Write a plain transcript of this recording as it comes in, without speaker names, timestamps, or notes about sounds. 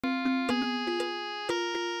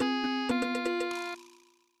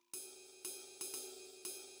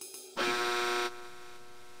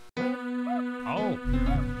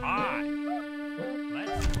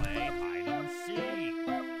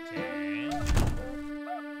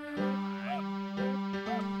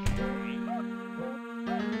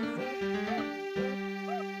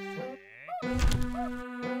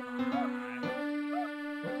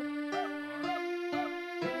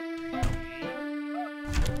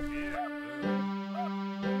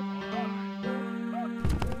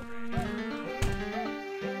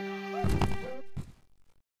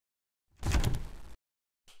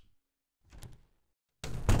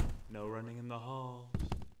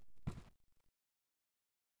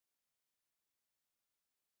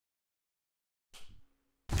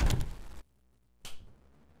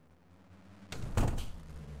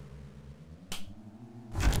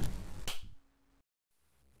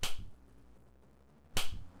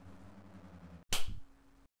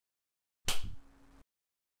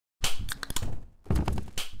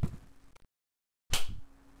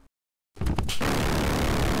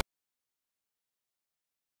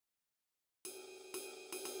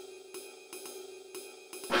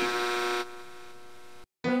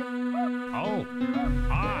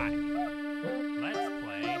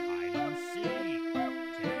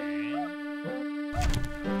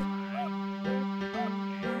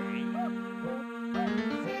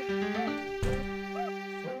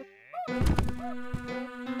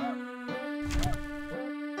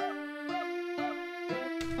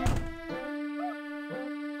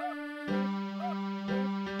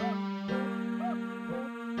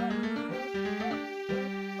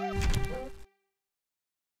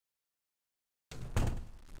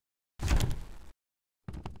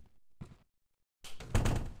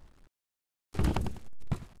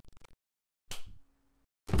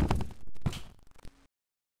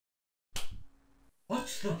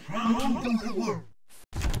What's the problem?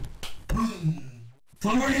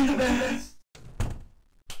 Following the best.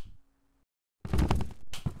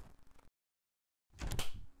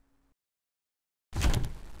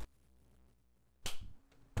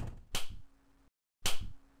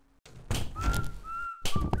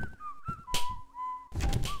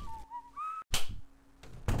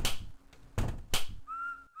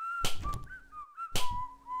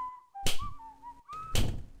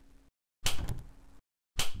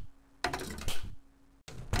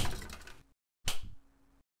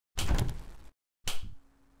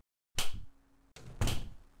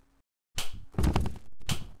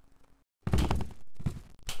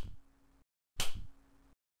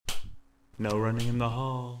 No running in the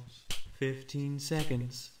halls. 15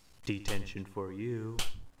 seconds. Detention for you.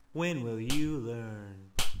 When will you learn?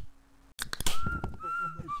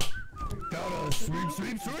 Gotta sweep,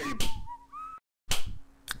 sweep, sweep!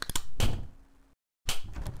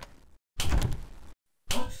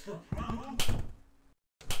 What's the problem?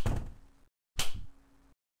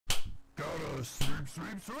 Gotta sweep,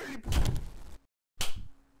 sweep, sweep!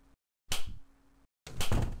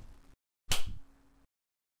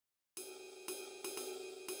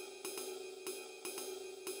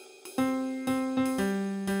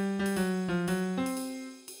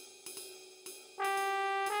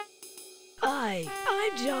 Hi,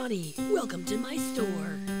 I'm Johnny. Welcome to my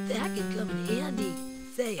store. That can come in handy.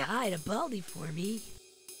 Say hi to Baldi for me.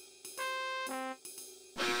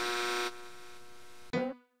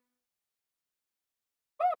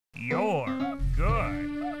 You're good.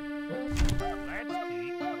 Let's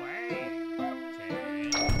keep playing.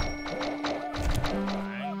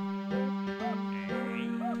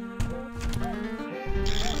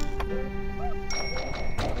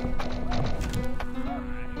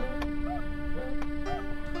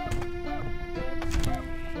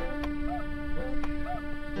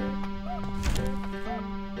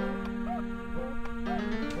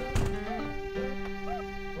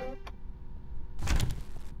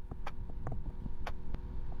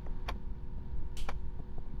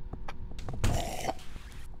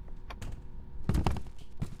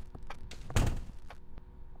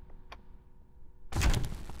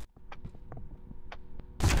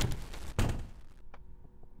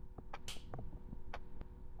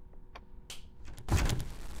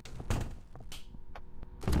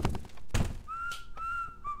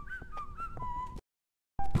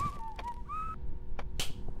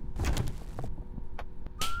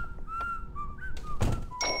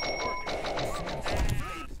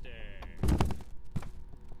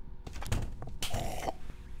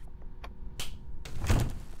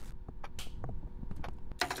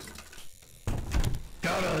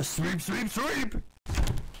 'Gotta sweep, sweep, sweep!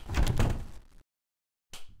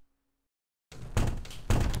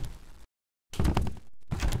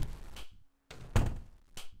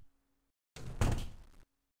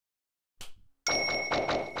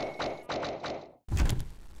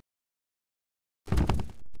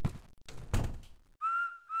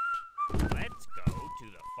 Let's go to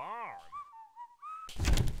the farm.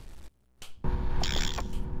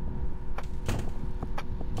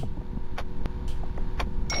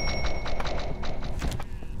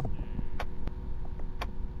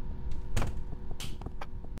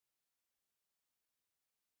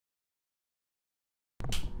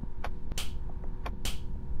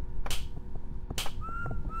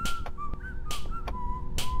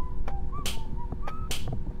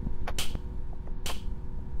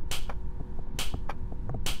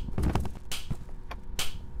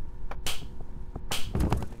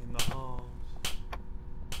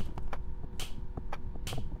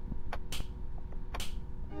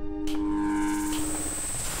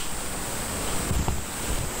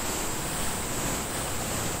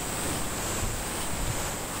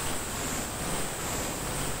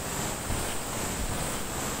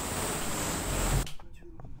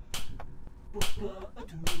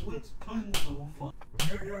 It's kind of fun.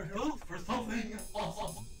 Prepare your health for something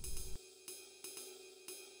awesome.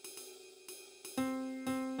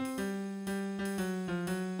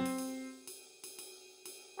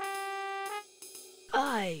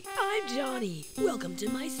 Hi, I'm Johnny. Welcome to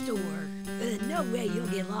my store. No way you'll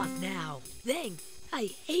get lost now. Thanks. I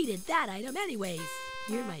hated that item anyways.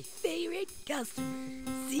 You're my favorite customer.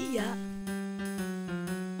 See ya.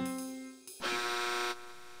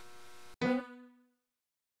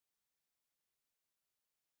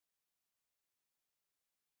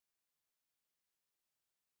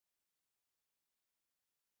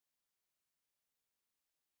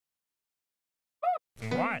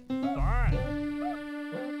 What fun!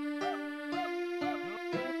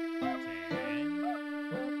 10,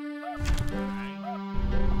 9,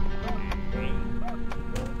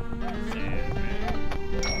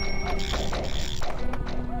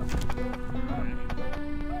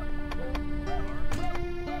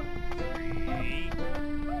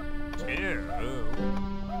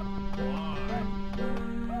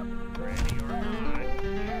 1. Ready or not,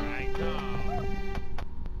 here I come.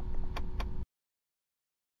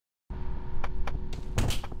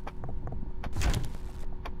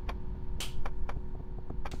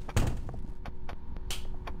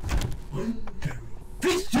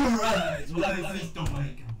 Feast your eyes while I feast on my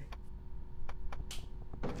gun.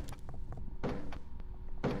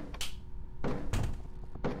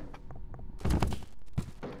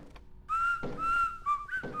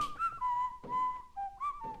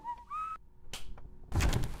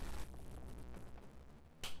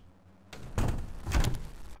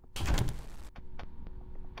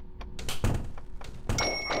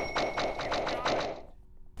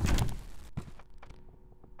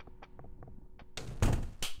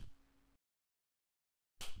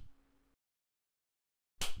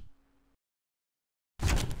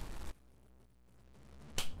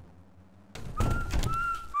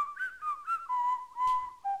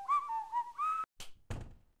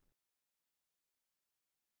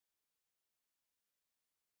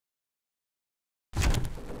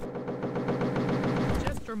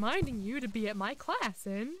 Reminding you to be at my class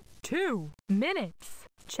in 2 minutes.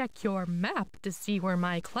 Check your map to see where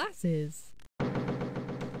my class is.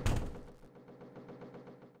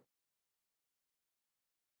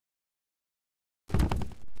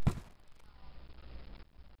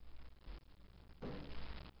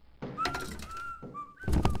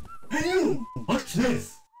 Hey you! Watch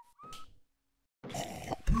this!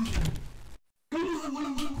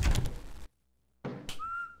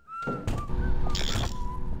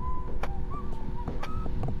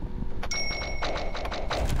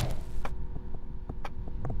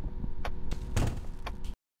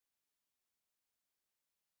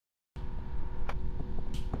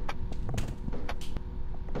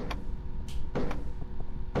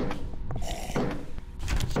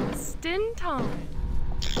 Just in time.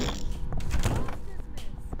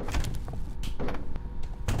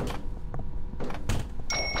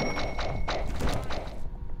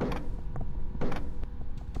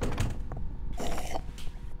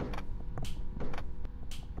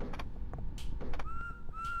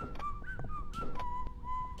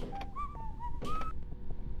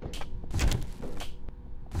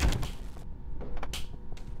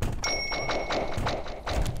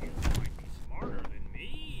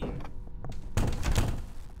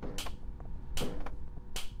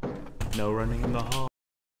 No running in the hall.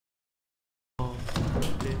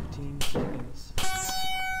 15 seconds.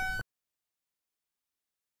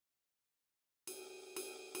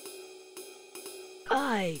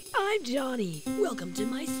 Hi, I'm Johnny. Welcome to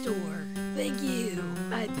my store. Thank you.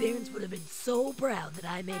 My parents would have been so proud that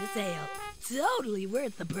I made a sale. Totally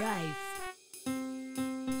worth the price.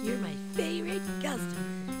 You're my favorite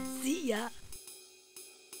customer. See ya.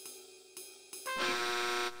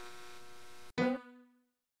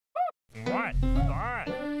 What? That?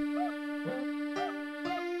 10,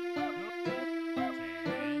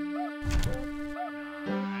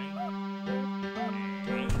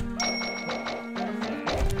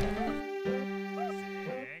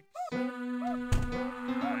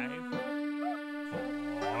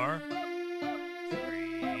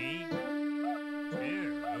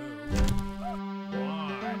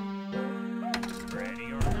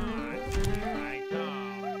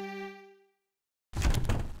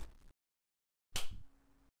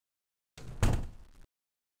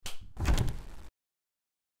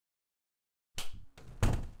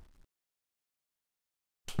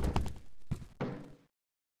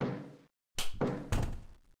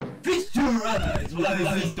 Feast your eyes while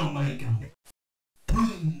I feast on my gun.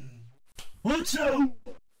 Watch out!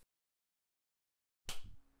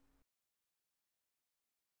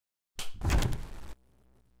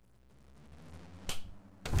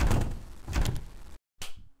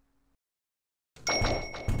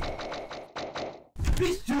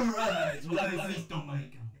 Feast your eyes while I feast on my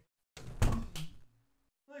gun.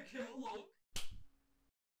 I can't look.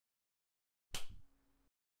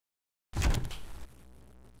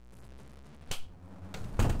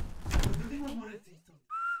 I really want to see something.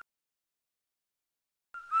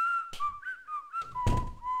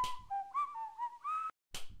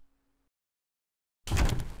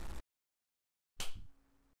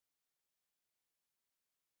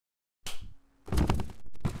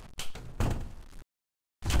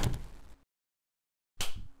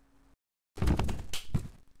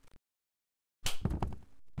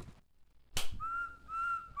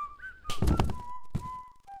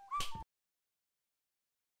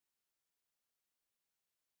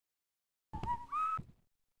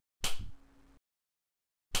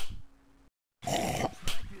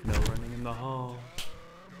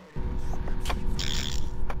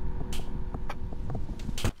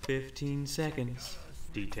 15 seconds.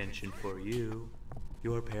 Detention for you.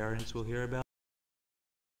 Your parents will hear about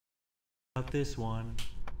this one.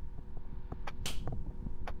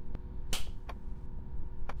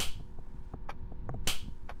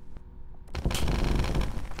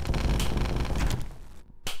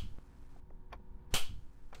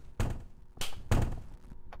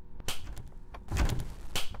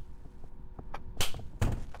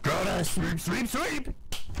 Gotta sweep, sweep, sweep!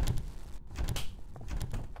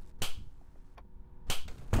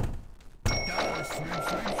 Gotta sweep,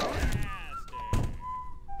 sweep, sweep!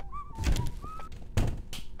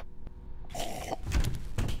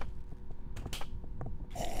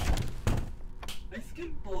 Let's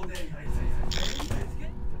get Baldi. Let's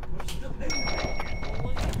get to push the paper.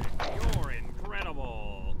 You're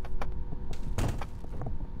incredible.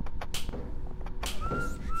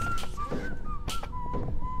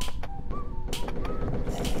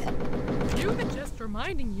 You've just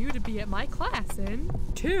reminding you to be at my class in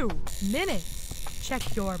 2 minutes.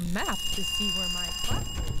 Check your map to see where my class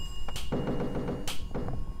is.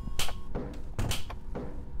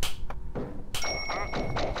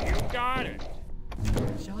 You got it.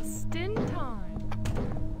 Just in time.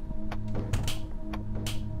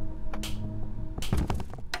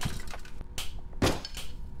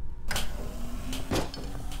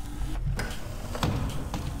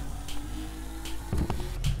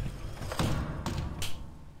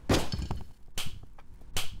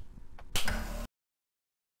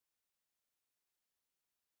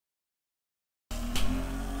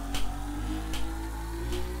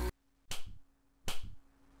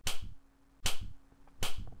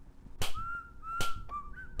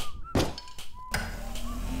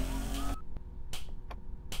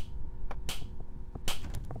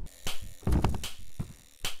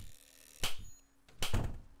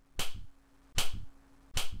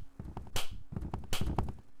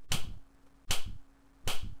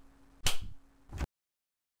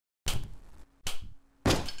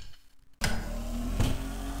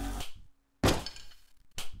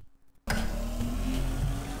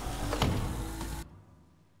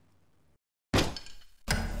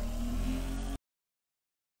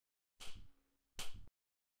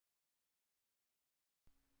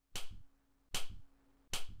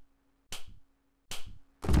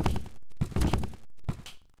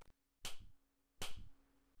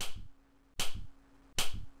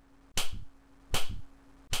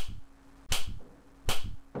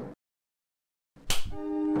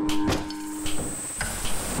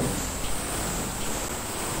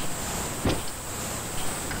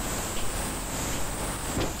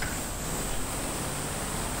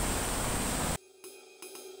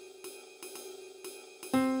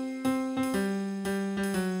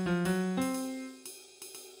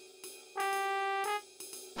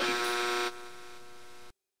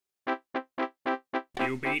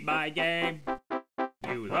 You beat my game.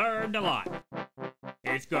 You learned a lot.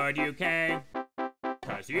 It's good you came,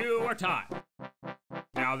 'cause you were taught.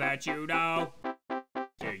 Now that you know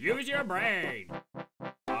to use your brain,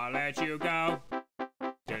 I'll let you go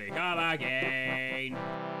till you come again.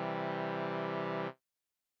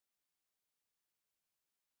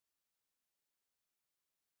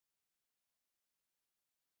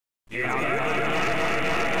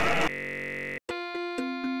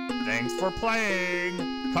 Thanks for playing.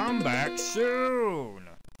 Come back soon.